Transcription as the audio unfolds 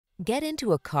Get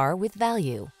into a car with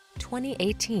value.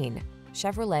 2018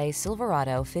 Chevrolet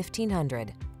Silverado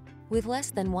 1500. With less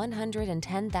than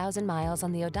 110,000 miles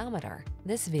on the odometer,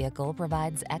 this vehicle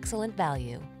provides excellent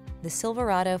value. The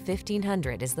Silverado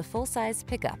 1500 is the full-size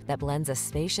pickup that blends a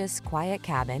spacious, quiet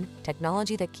cabin,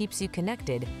 technology that keeps you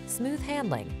connected, smooth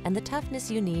handling, and the toughness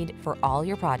you need for all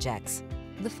your projects.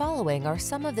 The following are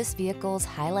some of this vehicle's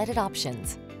highlighted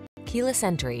options: keyless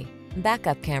entry,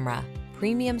 backup camera,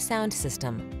 premium sound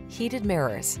system, heated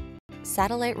mirrors,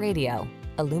 satellite radio,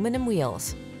 aluminum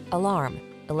wheels, alarm,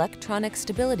 electronic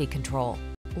stability control,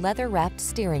 leather-wrapped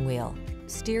steering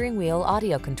wheel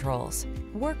audio controls.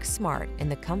 Work smart in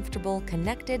the comfortable,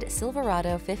 connected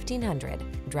Silverado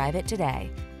 1500. Drive it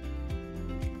today.